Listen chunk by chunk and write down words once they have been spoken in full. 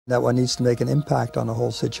That one needs to make an impact on the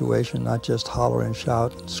whole situation, not just holler and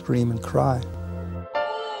shout, scream and cry.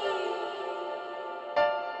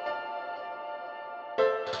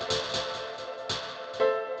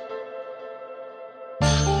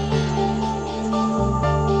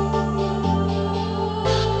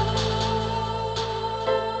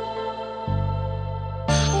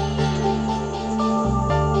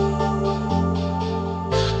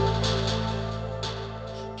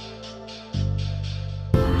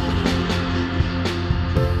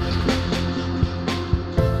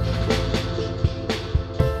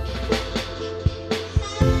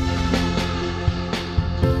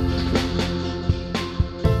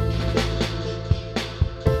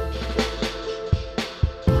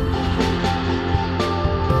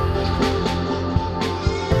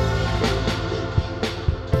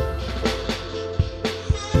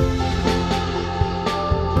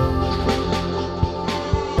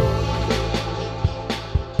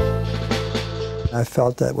 I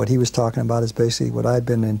felt that what he was talking about is basically what I'd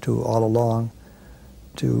been into all along,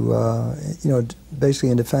 basically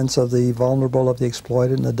in defense of the vulnerable, of the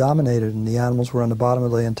exploited and the dominated, and the animals were on the bottom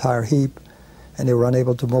of the entire heap, and they were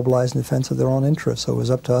unable to mobilize in defense of their own interests, so it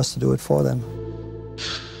was up to us to do it for them.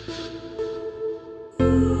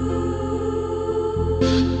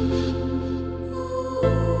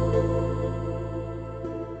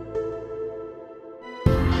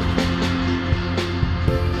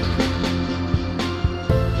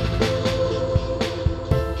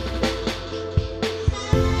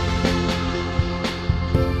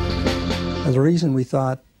 The reason we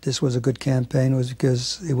thought this was a good campaign was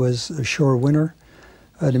because it was a sure winner.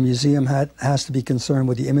 The museum has to be concerned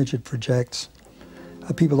with the image it projects.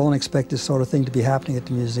 People don't expect this sort of thing to be happening at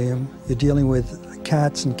the museum. You're dealing with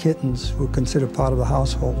cats and kittens who are considered part of the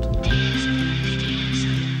household.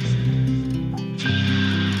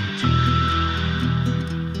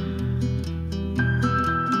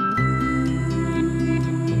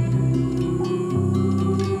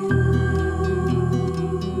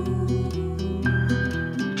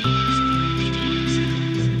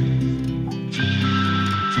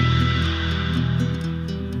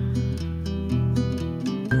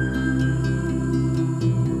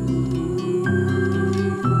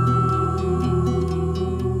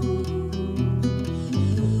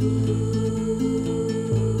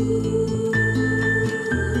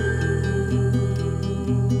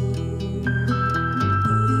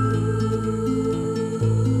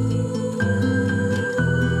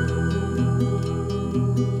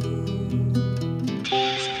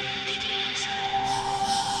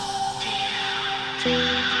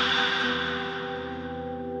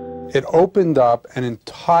 It opened up an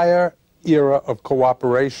entire era of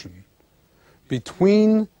cooperation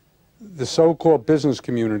between the so-called business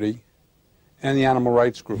community and the animal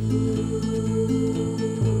rights group.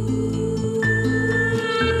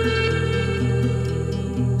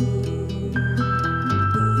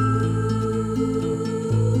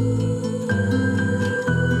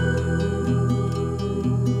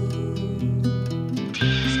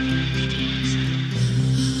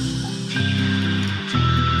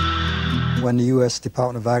 When the U.S.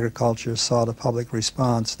 Department of Agriculture saw the public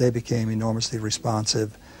response, they became enormously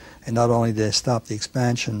responsive. And not only did they stop the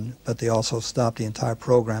expansion, but they also stopped the entire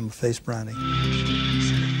program of face branding.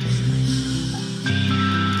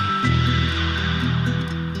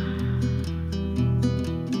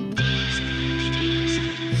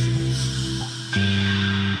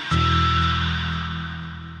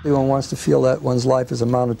 Everyone wants to feel that one's life is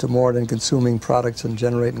amounted to more than consuming products and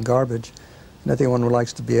generating garbage. And I think one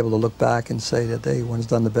likes to be able to look back and say that, hey, one's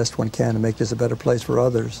done the best one can to make this a better place for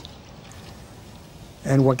others.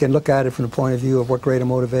 And one can look at it from the point of view of what greater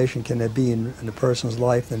motivation can there be in a person's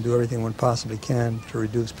life than do everything one possibly can to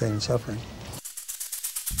reduce pain and suffering.